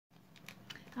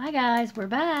Hi guys, we're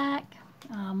back.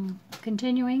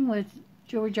 Continuing with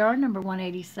jewelry jar number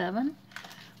 187.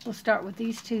 We'll start with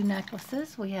these two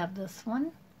necklaces. We have this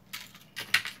one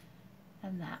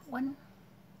and that one.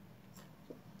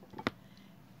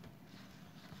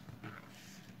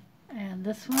 And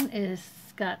this one is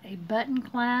got a button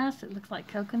clasp. It looks like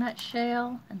coconut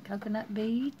shell and coconut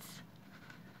beads.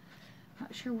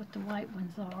 Not sure what the white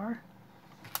ones are.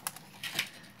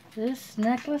 This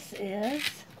necklace is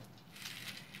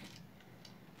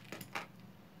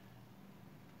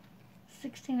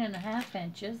 16.5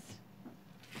 inches.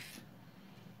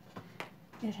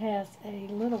 It has a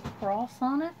little cross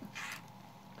on it.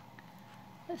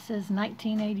 It says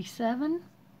 1987.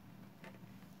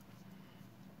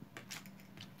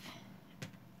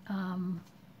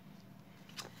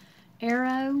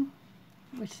 Arrow,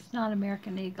 which is not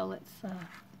American Eagle, it's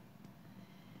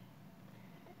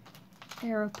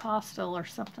Aeropostale or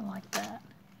something like that.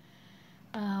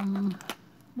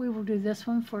 We will do this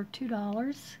one for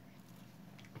 $2.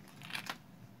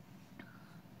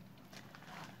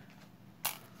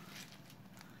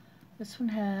 This one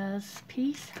has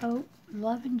peace, hope,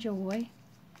 love, and joy,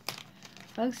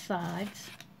 both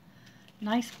sides.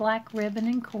 Nice black ribbon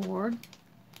and cord.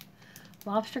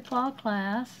 Lobster claw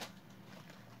clasp.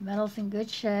 Metal's in good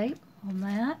shape on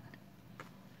that.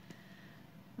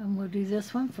 And we'll do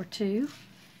this one for $2.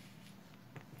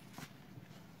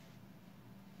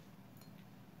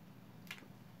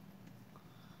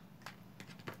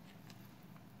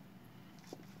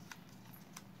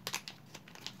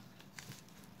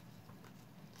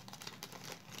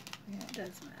 Yeah, it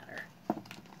does matter.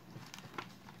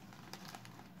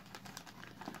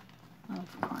 Oh,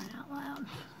 for crying out loud.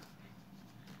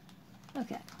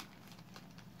 Okay.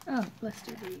 Oh, let's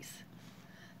do these.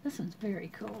 This one's very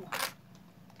cool.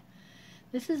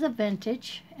 This is a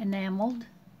vintage enameled,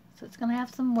 so it's going to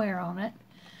have some wear on it.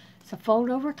 It's a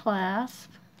fold-over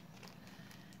clasp.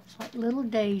 It's like little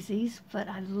daisies, but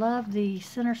I love the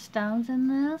center stones in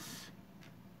this.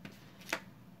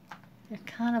 They're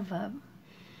kind of a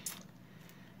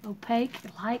opaque,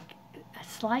 like a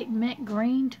slight mint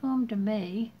green to them to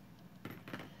me.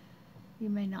 You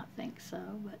may not think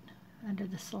so, but under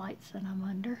the slights that I'm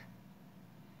under.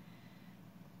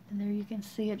 And there you can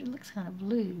see it. It looks kind of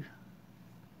blue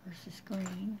versus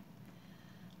green.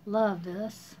 Love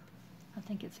this. I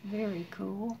think it's very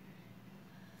cool.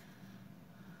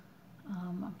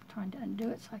 I'm trying to undo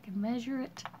it so I can measure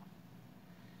it.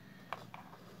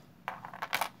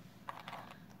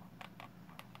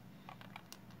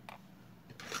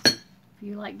 If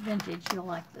you like vintage, you'll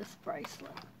like this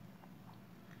bracelet.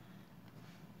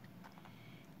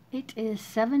 It is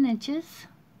 7 inches.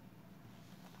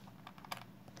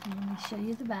 And let me show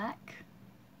you the back.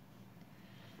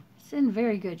 It's in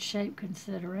very good shape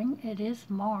considering. It is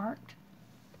marked.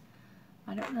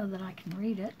 I don't know that I can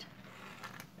read it.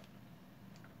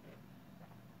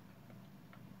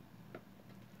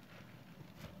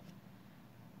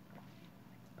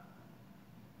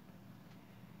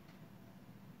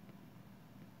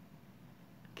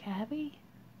 Cabby?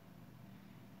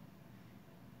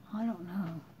 I don't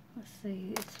know. Let's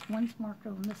see. One's marked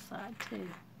on this side too.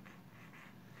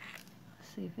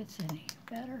 Let's see if it's any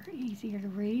better, easier to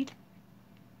read.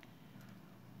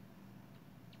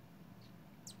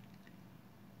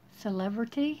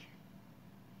 Celebrity.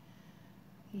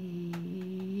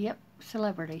 Yep,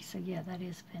 celebrity. So yeah, that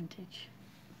is vintage.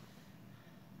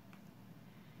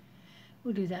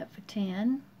 We'll do that for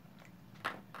 10.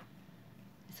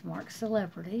 It's marked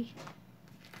celebrity.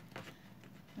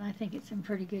 And I think it's in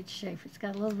pretty good shape. It's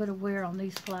got a little bit of wear on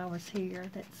these flowers here.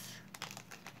 That's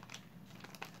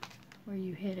where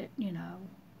you hit it, you know,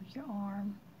 with your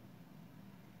arm.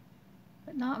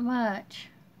 But not much.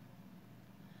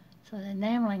 So the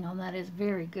enameling on that is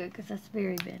very good because that's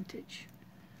very vintage.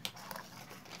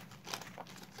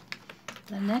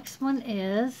 The next one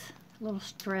is a little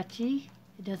stretchy.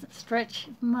 It doesn't stretch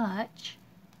much.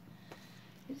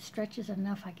 It stretches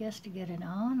enough, I guess, to get it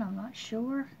on. I'm not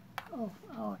sure. Oh,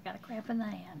 I got a cramp in the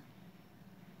hand.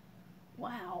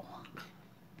 Wow.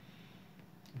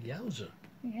 Yowza.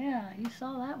 Yeah, you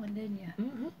saw that one, didn't you?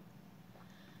 Mm-hmm.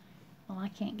 Well, I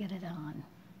can't get it on.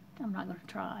 I'm not going to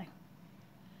try.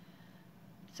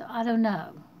 So I don't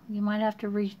know. You might have to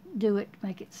redo it to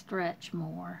make it stretch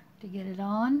more to get it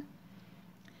on.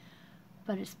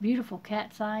 But it's beautiful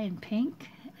cat's eye in pink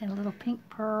and little pink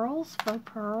pearls, faux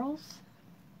pearls.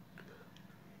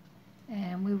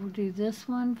 And we will do this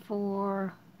one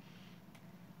for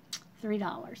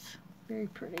 $3. Very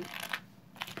pretty.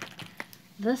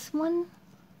 This one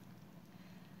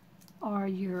are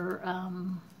your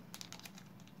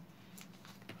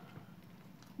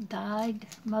dyed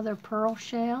mother pearl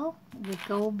shell with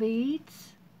gold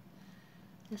beads.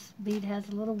 This bead has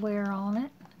a little wear on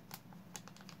it.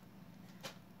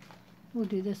 We'll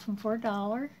do this one for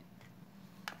 $1.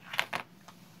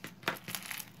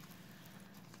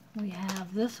 We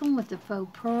have this one with the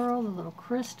faux pearl, the little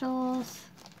crystals.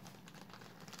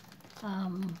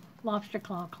 Lobster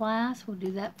claw clasp, we'll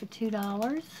do that for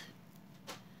 $2.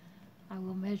 I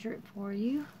will measure it for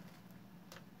you.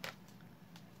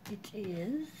 It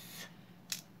is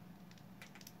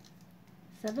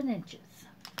 7 inches.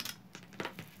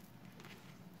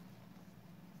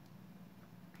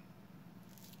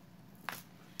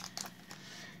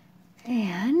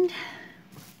 And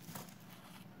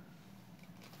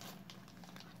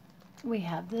we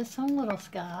have this on Little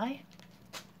Sky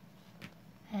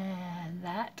and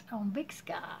that on Big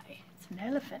Sky. It's an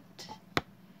elephant.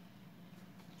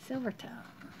 Silver tone.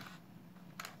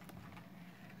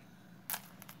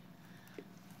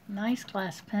 Nice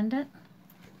glass pendant.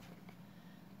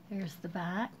 There's the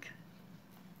back.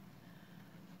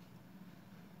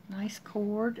 Nice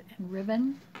cord and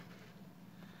ribbon.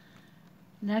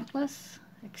 Necklace,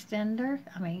 extender,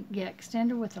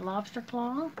 extender with the lobster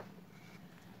claw.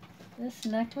 This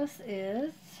necklace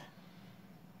is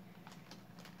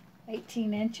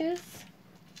 18 inches.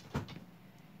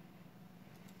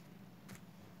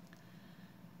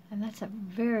 And that's a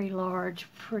very large,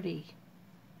 pretty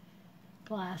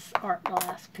art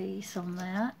glass piece on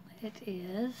that. It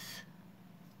is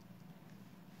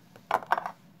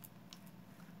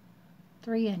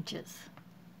 3 inches.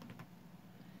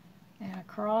 And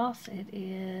across it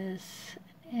is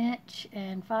 1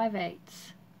 5/8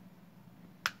 inches.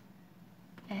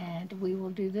 And we will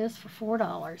do this for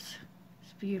 $4.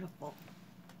 It's beautiful.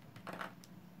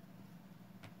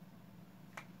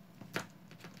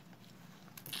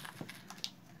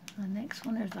 The next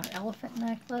one is our elephant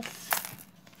necklace.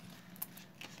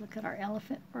 Let's look at our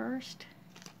elephant first.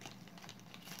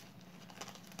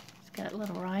 It's got a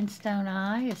little rhinestone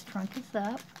eye. His trunk is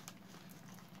up.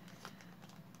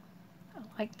 I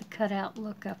like the cutout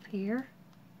look up here.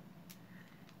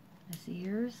 His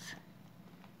ears.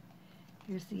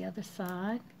 Here's the other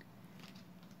side.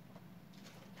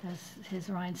 Has his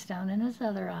rhinestone in his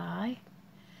other eye.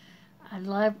 I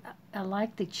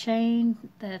like the chain.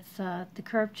 That's the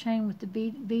curved chain with the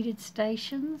beaded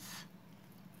stations.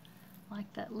 I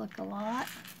like that look a lot.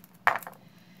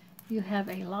 You have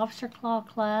a lobster claw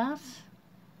clasp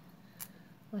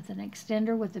with an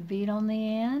extender with a bead on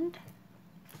the end.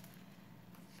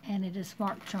 And it is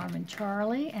marked Charmin'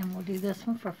 Charlie, and we'll do this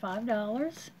one for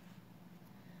 $5.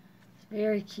 It's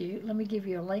very cute. Let me give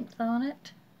you a length on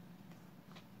it.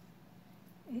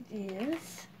 It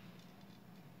is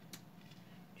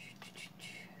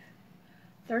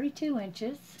 32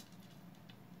 inches,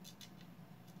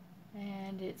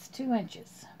 and it's 2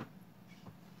 inches.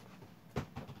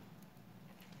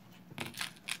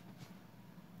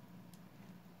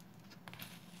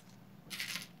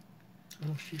 How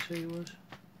much did you say it was?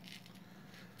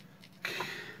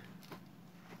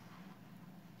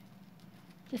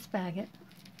 Just bag it.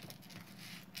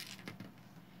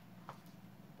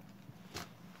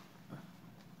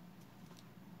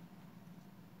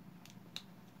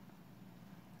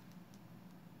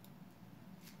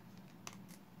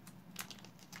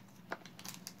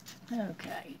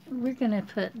 Okay, we're going to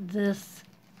put this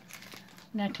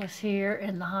necklace here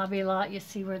in the Hobby Lot. You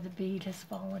see where the bead has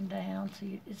fallen down, so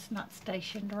it's not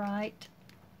stationed right.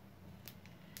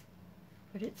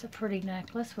 But it's a pretty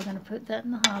necklace. We're going to put that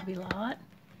in the Hobby Lot.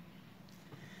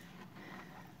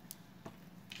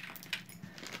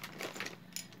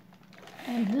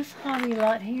 And this Hobby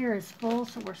Lot here is full,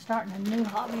 so we're starting a new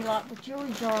Hobby Lot with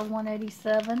Jewelry Jar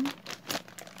 187.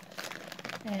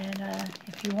 And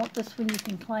if you want this one, you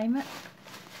can claim it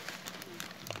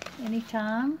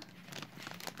anytime.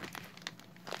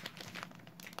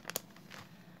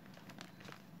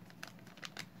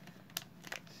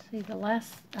 See, the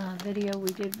last video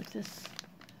we did with this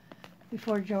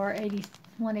before Jar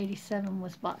 187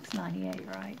 was box 98,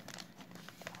 right?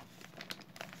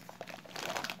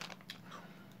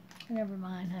 Never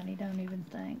mind, honey, don't even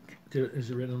think. Is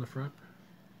it written on the front?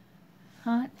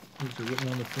 Huh? Is it written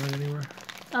on the front anywhere?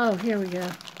 Oh, here we go.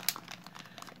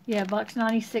 Yeah, box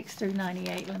 96 through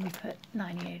 98. Let me put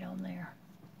 98 on there.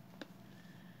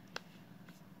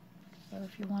 So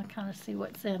if you want to kind of see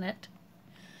what's in it.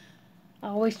 I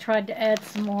always tried to add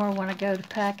some more when I go to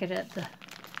pack it at the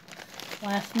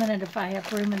last minute. If I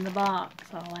have room in the box,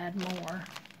 I'll add more.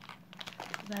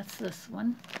 That's this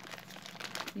one.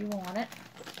 You want it.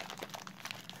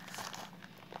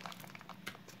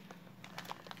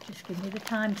 Just give me the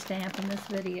timestamp in this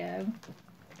video.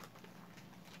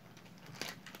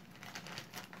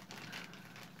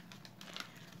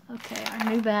 Okay, our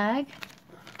new bag.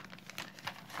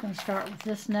 I'm going to start with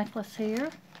this necklace here.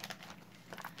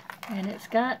 And it's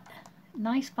got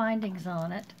nice bindings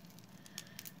on it.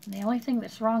 And the only thing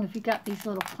that's wrong, if you got these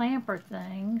little clamper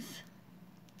things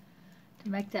to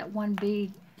make that one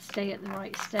bead stay at the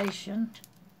right station.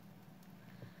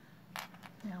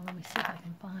 Now let me see if I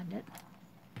can find it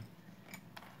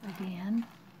again.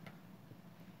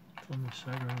 It's on the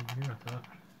side right over here, I thought.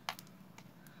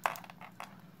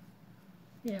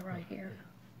 Yeah, right here.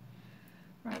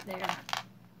 Right there.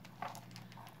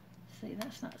 See,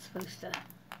 that's not supposed to...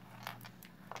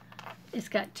 It's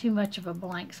got too much of a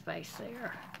blank space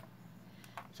there.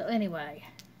 So anyway,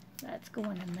 that's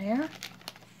going in there.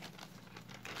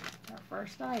 Our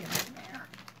first item in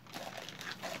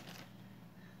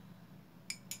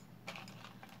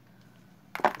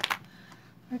there.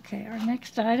 Okay, our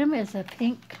next item is a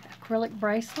pink acrylic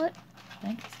bracelet. I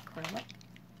think it's acrylic.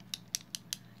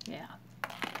 Yeah.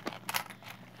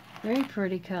 Very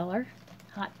pretty color.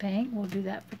 Hot pink. We'll do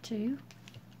that for $2.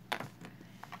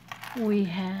 We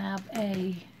have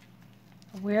a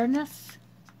awareness.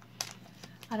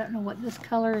 I don't know what this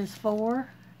color is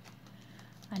for.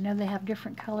 I know they have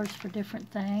different colors for different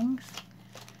things.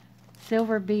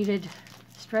 Silver beaded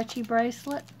stretchy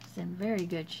bracelet. It's in very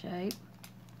good shape.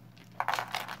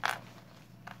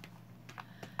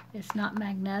 It's not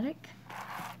magnetic.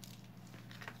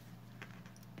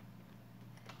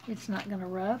 It's not going to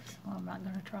rub, so I'm not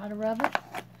going to try to rub it.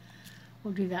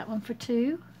 We'll do that one for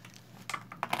 $2.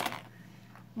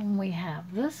 And we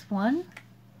have this one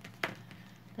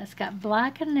that's got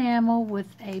black enamel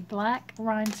with a black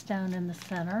rhinestone in the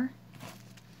center.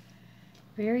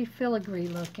 Very filigree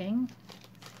looking.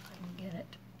 Let's see if I can get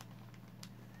it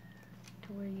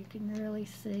to where you can really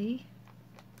see.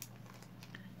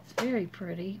 It's very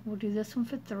pretty. We'll do this one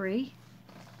for $3.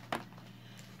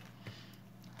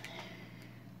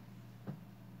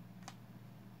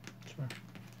 Sure.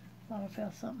 Thought I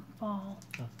felt something fall.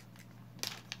 Oh.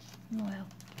 Well,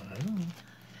 I don't know.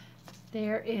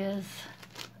 there is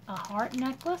a heart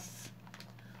necklace,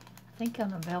 I think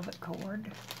on a velvet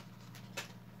cord.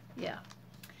 Yeah.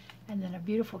 And then a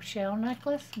beautiful shell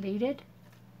necklace, beaded.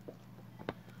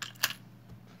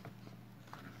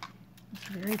 It's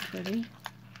very pretty.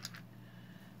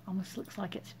 Almost looks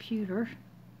like it's pewter.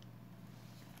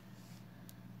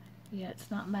 Yeah,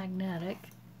 it's not magnetic.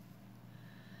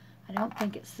 I don't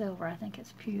think it's silver, I think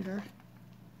it's pewter.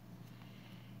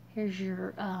 Here's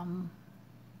your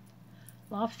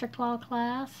lobster claw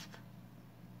clasp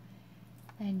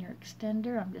and your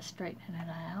extender. I'm just straightening it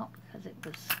out because it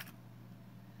was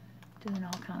doing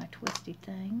all kind of twisty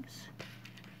things.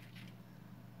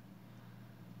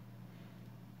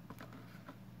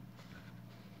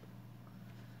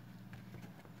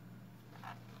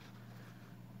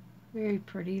 Very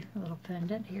pretty little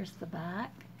pendant. Here's the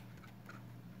back. I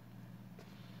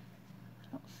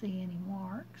don't see any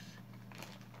marks.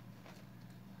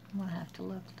 I'm going to have to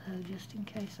look though, just in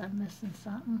case I'm missing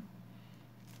something.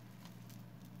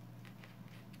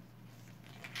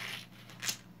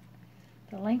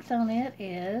 The length on it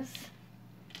is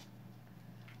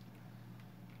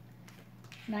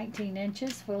 19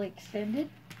 inches, fully extended.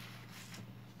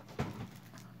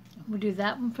 We'll do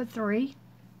that one for $3.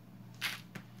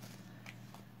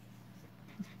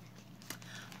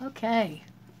 Okay.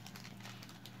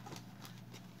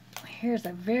 Here's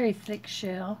a very thick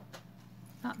shell.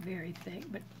 Not very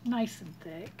thick, but nice and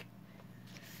thick.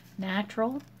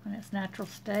 Natural, in its natural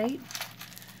state.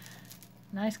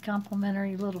 Nice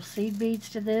complementary little seed beads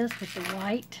to this with the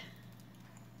white.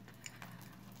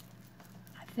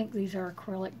 I think these are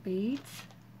acrylic beads.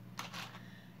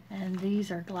 And these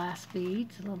are glass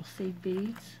beads, little seed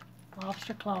beads.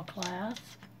 Lobster claw clasp.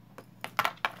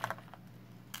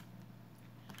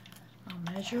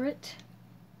 I'll measure it.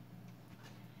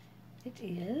 It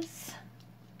is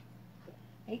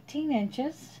 18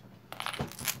 inches.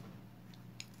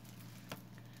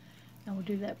 And we'll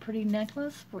do that pretty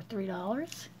necklace for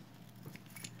 $3.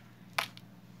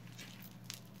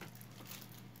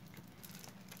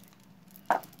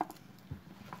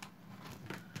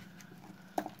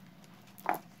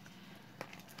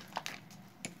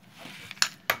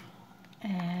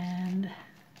 And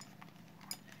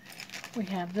we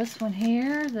have this one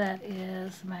here that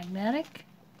is magnetic.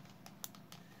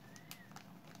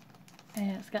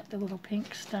 And it's got the little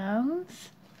pink stones.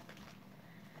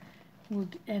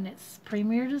 And it's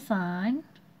Premier Design.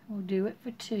 We'll do it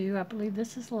for $2. I believe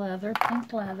this is leather,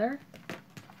 pink leather.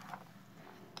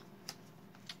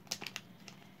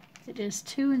 It is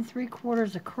 2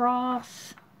 3/4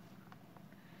 across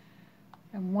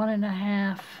and 1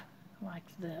 1/2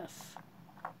 like this.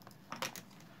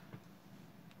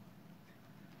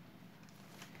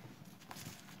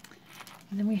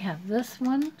 And then we have this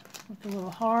one with the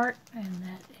little heart, and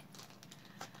that,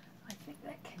 I think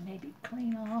that can maybe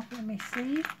clean off. Let me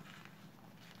see.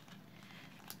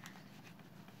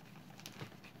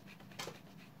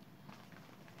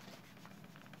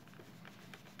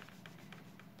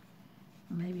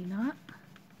 Maybe not.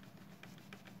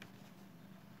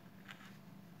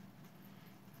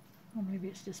 Or maybe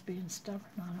it's just being stubborn,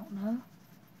 I don't know.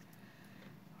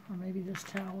 Or maybe this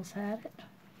towel's had it.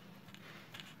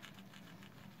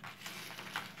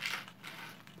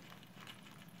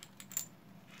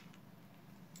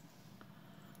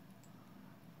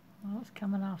 Well, it's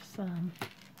coming off some.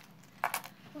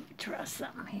 Let me try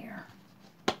something here.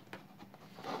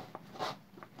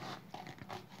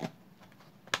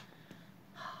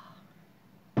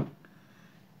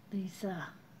 These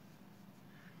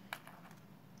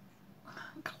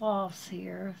cloths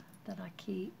here that I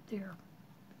keep, they're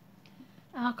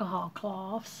alcohol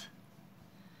cloths,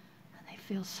 and they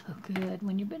feel so good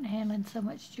when you've been handling so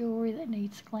much jewelry that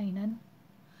needs cleaning.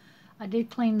 I do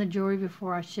clean the jewelry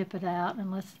before I ship it out,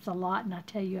 unless it's a lot and I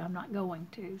tell you I'm not going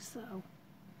to, so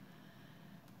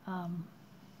let's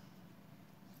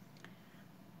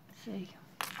see.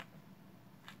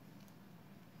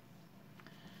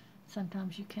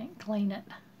 Sometimes you can't clean it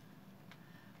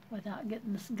without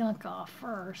getting this gunk off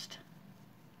first.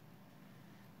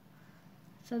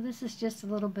 So this is just a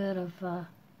little bit of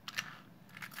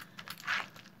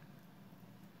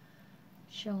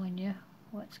showing you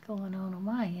what's going on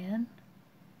my end.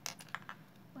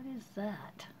 What is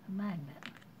that? A magnet.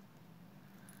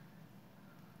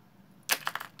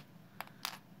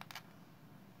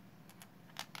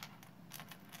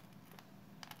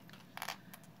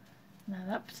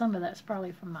 Now some of that's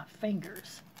probably from my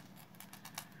fingers,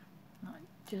 not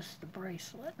just the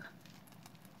bracelet.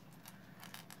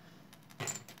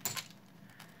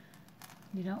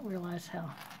 You don't realize how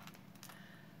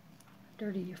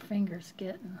dirty your fingers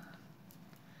get,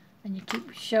 and you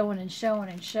keep showing and showing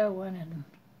and showing, and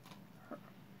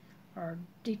or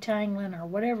detangling or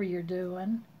whatever you're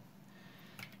doing.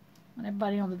 And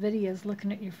everybody on the video is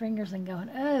looking at your fingers and going,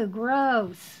 "Oh,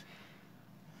 gross."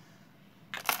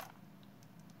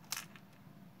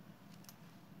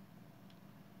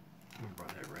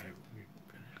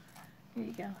 Here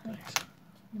you go. Thanks.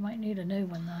 You might need a new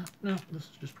one though. No, this is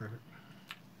just perfect.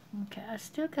 Okay, I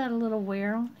still got a little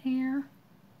wear on here.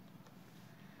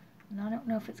 And I don't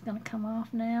know if it's going to come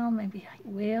off now. Maybe I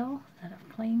will, that I've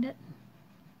cleaned it.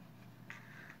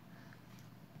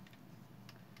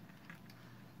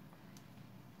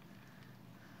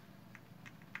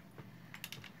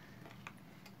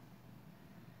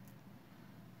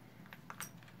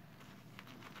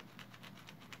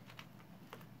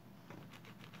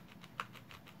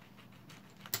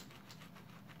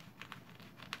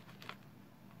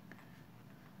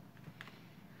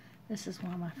 This is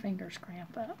why my fingers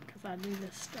cramp up, because I do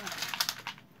this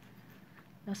stuff.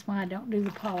 That's why I don't do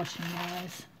the polishing,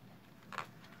 guys.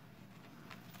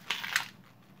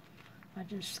 I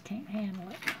just can't handle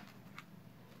it.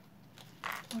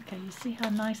 Okay, you see how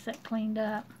nice that cleaned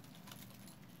up?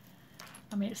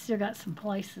 I mean, it's still got some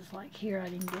places like here I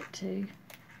didn't get to.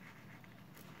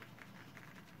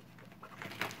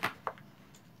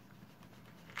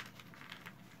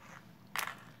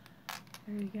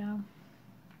 There you go.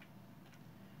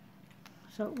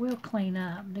 So it will clean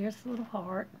up. There's the little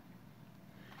heart.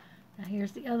 Now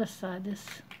here's the other side. This,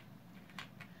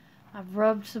 I've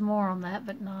rubbed some more on that,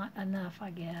 but not enough, I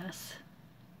guess.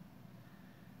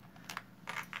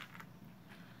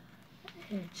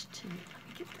 Edge too. Let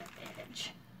me get that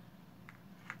edge.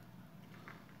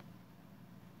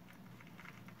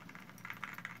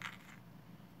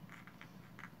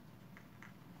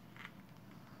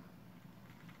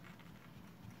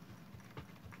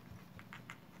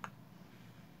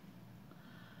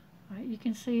 All right, you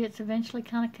can see it's eventually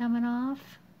kind of coming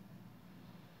off.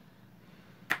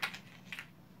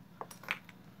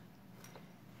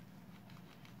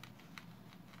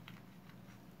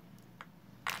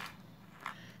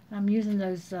 I'm using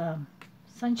those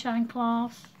sunshine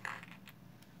cloths.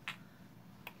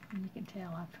 And you can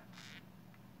tell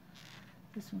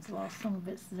this one's lost some of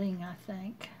its zing, I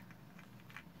think.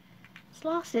 It's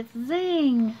lost its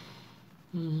zing!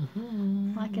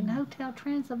 Mm-hmm. Like in Hotel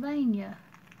Transylvania.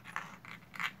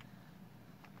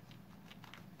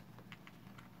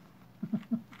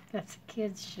 That's a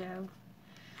kid's show.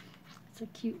 It's a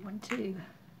cute one too.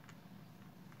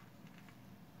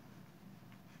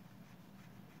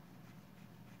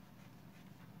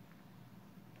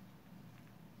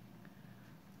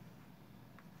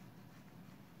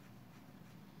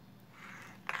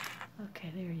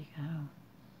 Okay, there you go.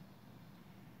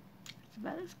 It's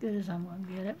about as good as I'm going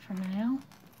to get it for now.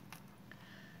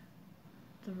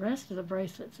 The rest of the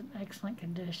bracelet's in excellent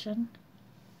condition.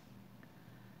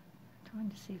 Trying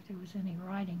to see if there was any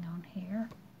writing on here.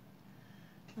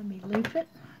 Let me loop it.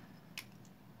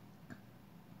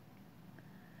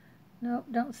 Nope,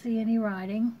 don't see any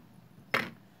writing.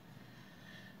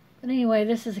 But anyway,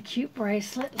 this is a cute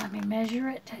bracelet. Let me measure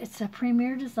it. It's a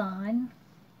premier design,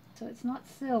 so it's not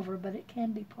silver, but it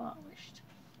can be polished.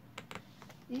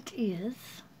 It is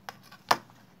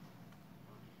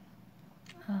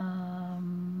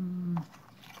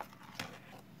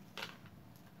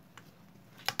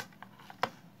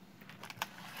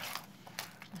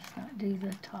let's not do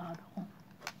the toggle.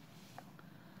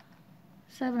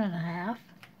 7.5.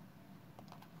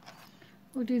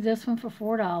 We'll do this one for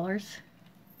 $4.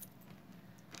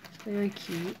 It's very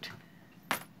cute.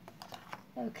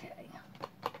 Okay.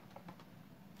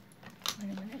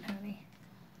 Wait a minute, honey.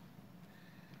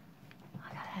 I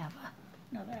gotta have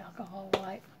another alcohol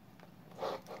wipe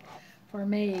for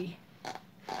me.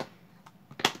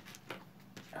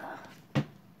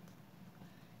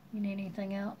 You need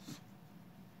anything else?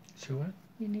 See what?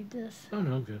 You need this? Oh,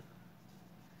 no, I'm good.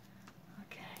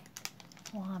 Okay.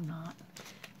 Well, I'm not.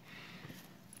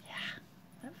 Yeah,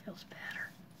 that feels better.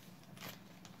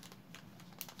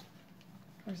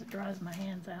 Of course, it dries my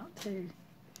hands out, too.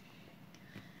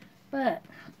 But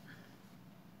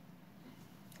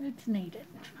it's needed.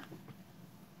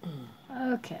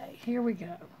 Okay, here we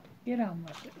go. Get on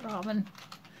with it, Robin.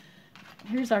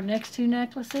 Here's our next two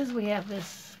necklaces. We have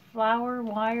this flower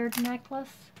wired necklace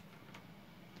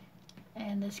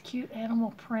and this cute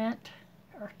animal print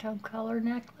earth tone color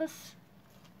necklace.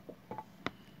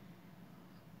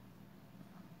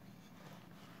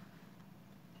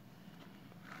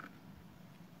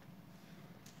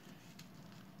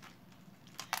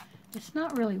 It's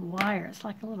not really wire, it's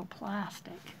like a little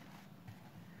plastic.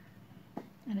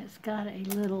 And it's got a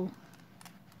little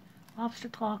lobster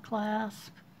claw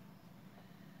clasp,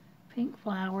 pink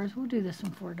flowers. We'll do this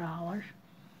one for $1.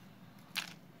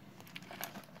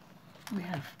 We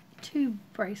have two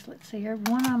bracelets here.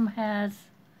 One of them has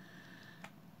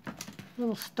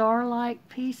little star-like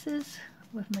pieces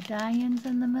with medallions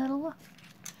in the middle. We're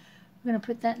going to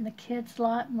put that in the kids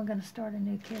lot, and we're going to start a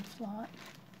new kids lot.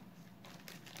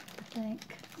 I think.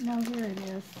 No, here it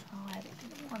is. I'll add it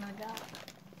to the one I got.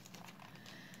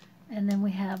 And then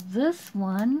we have this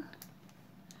one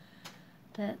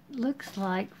that looks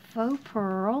like faux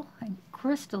pearl and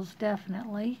crystals,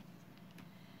 definitely.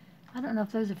 I don't know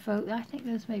if those are faux. I think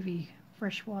those may be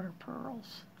freshwater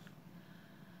pearls.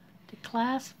 The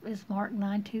clasp is marked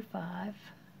 925. I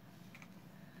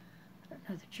don't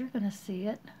know that you're going to see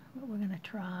it, but we're going to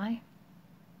try.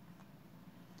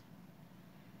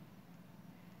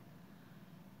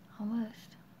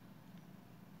 Almost.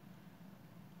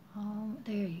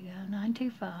 There you go,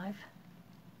 925.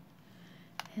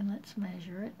 And let's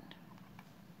measure it.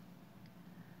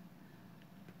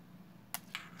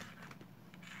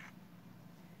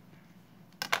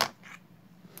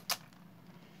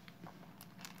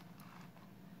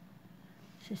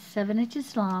 This is 7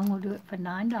 inches long. We'll do it for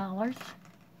 $9.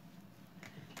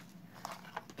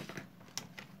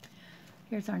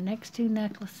 Here's our next two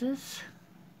necklaces.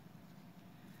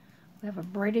 We have a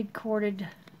braided corded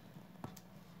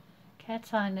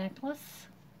cat's eye necklace.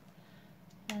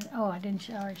 And oh, I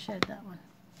already showed that one.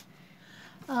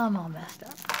 I'm all messed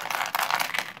up.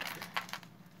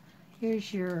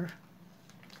 Here's your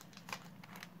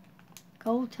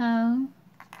gold tone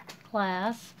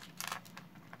clasp.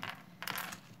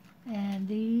 And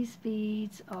these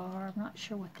beads are, I'm not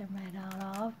sure what they're made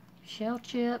out of. Shell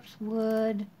chips,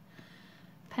 wood,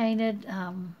 painted,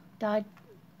 dyed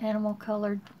animal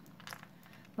colored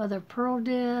mother of pearl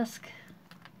disc.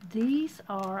 These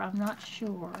are, I'm not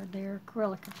sure, they're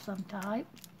acrylic of some type.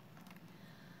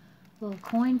 Little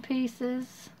coin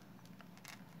pieces.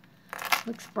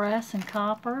 Looks brass and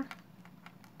copper.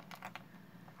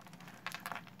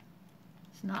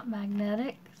 It's not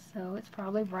magnetic, so it's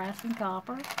probably brass and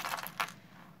copper.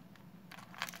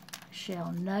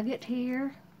 Shell nugget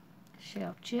here.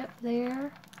 Shell chip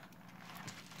there.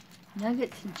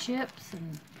 Nuggets and chips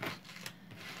and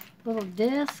little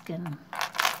disc and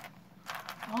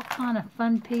all kind of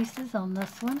fun pieces on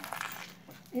this one.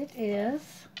 It is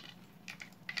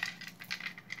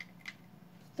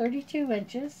 32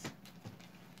 inches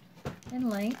in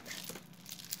length,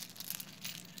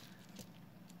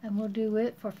 and we'll do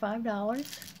it for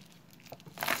 $5.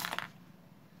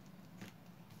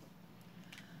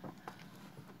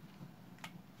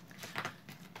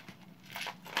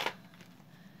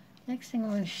 Next thing I'm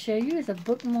going to show you is a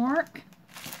bookmark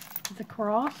with a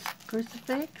cross,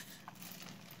 crucifix.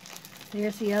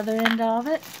 There's the other end of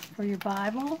it for your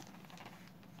Bible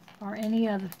or any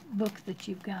other book that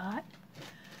you've got.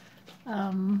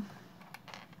 And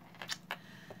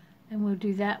we'll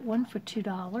do that one for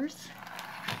 $2.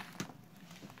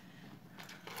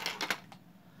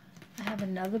 I have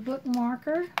another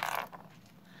bookmarker.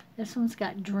 This one's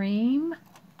got Dream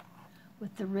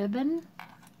with the ribbon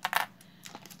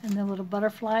and the little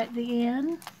butterfly at the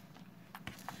end.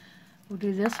 We'll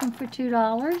do this one for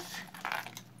 $2.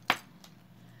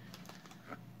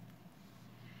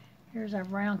 Here's our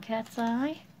brown cat's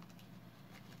eye.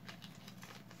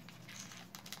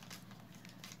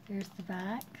 There's the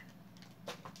back.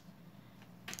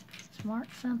 It's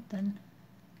marked something.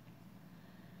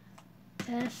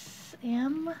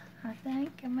 SM, I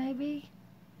think, maybe.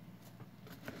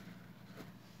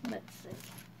 Let's see.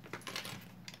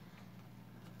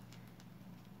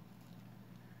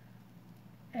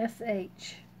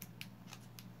 SH.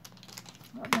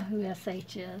 I don't know who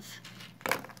SH is.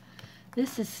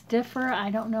 This is stiffer.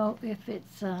 I don't know if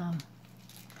it's faux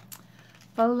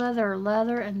leather or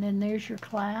leather, and then there's your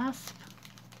clasp.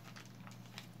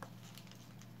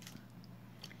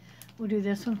 We'll do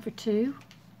this one for $2.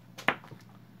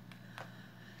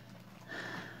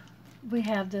 We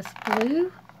have this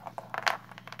blue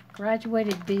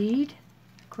graduated bead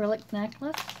acrylic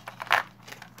necklace,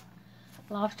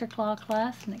 lobster claw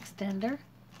clasp and extender.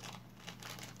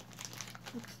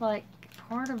 Looks like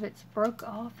part of it's broke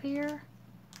off here.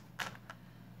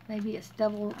 Maybe it's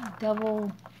double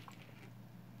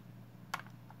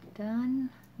done.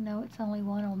 No, it's only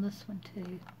one on this one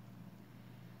too.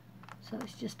 So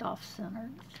it's just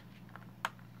off-centered.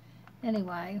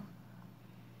 Anyway,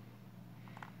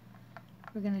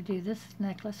 we're going to do this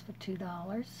necklace for $2.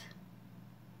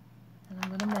 And I'm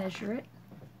going to measure it.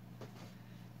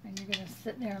 And you're going to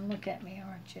sit there and look at me,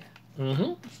 aren't you?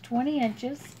 Mm-hmm. It's 20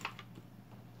 inches.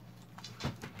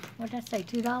 What did I say,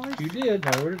 $2? You did.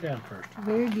 I wrote it down first.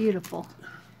 Very beautiful.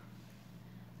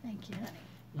 Thank you, honey.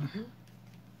 Mm-hmm.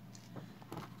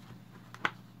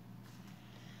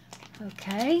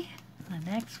 Okay, the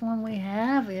next one we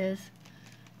have is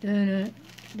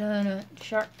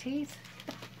shark teeth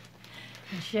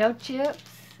and shell chips.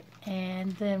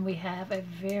 And then we have a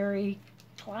very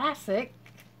classic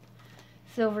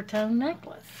silver tongue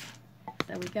necklace.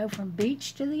 So we go from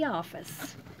beach to the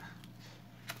office.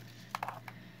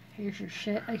 Here's your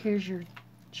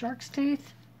shark's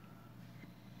tooth,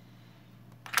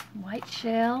 white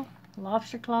shell,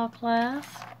 lobster claw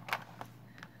clasp.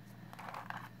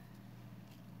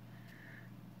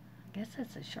 I guess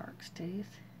that's a shark's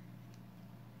tooth.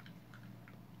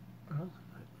 Well,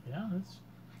 yeah, that's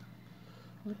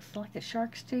Looks like a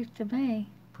shark's tooth to me.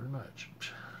 pretty much.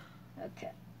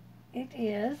 Okay. It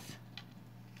is,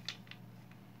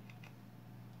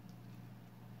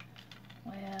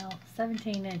 well,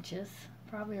 17 inches.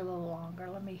 Probably a little longer.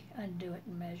 Let me undo it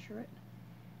and measure it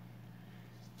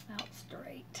out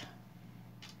straight.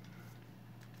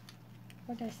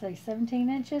 What did I say, 17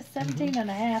 inches? 17 and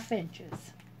a half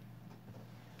inches.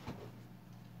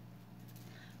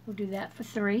 We'll do that for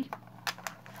 $3.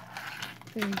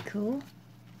 Very cool.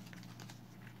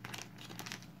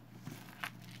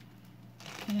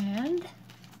 And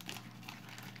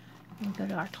we'll go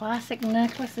to our classic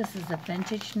necklace. This is a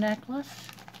vintage necklace.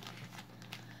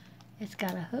 It's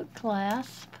got a hook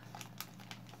clasp.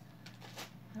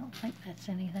 I don't think that's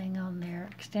anything on there.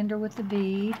 Extender with the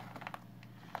bead.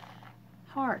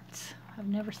 Hearts. I've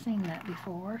never seen that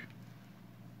before.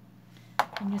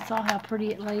 And you saw how pretty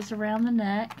it lays around the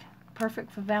neck.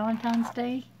 Perfect for Valentine's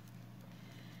Day.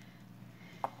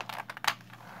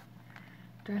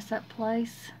 Dress up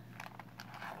place.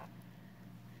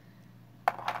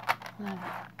 Love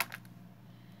it.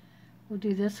 We'll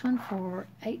do this one for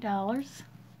 $8.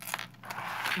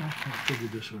 I can't figure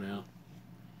this one out.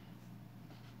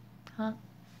 Huh?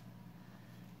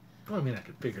 Well, I mean, I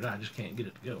could figure it out. I just can't get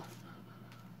it to go.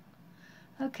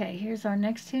 Okay, here's our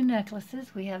next two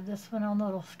necklaces. We have this one on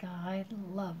Little Sky.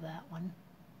 Love that one.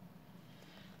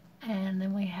 And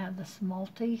then we have this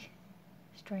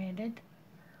multi-stranded,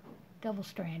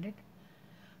 double-stranded,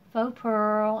 faux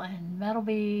pearl and metal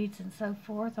beads and so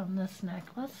forth on this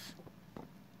necklace.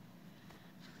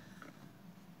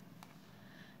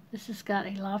 This has got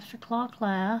a lobster claw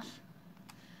clasp.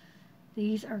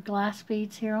 These are glass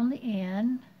beads here on the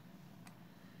end.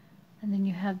 And then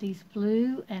you have these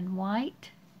blue and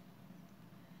white.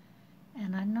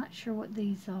 And I'm not sure what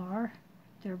these are.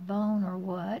 They're bone or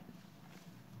what.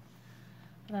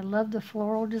 But I love the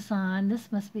floral design.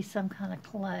 This must be some kind of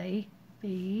clay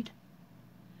bead.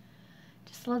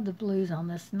 Just love the blues on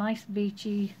this. Nice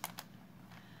beachy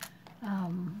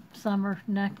summer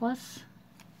necklace.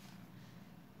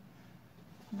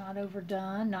 Not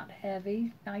overdone, not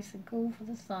heavy, nice and cool for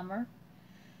the summer.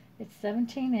 It's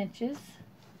 17 inches.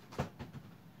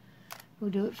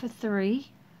 We'll do it for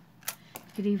 3. You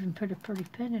could even put a pretty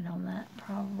pendant on that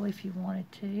probably if you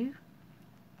wanted to.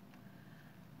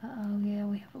 Uh-oh, yeah,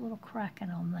 we have a little cracking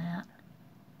on that.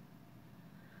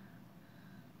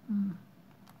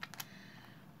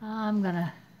 I'm going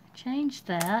to change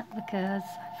that because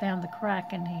I found the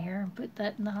crack in here and put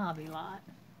that in the hobby lot.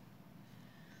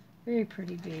 Very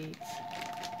pretty beads.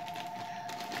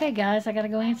 Okay guys, I gotta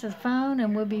go answer the phone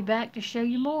and we'll be back to show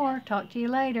you more. Talk to you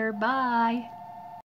later. Bye.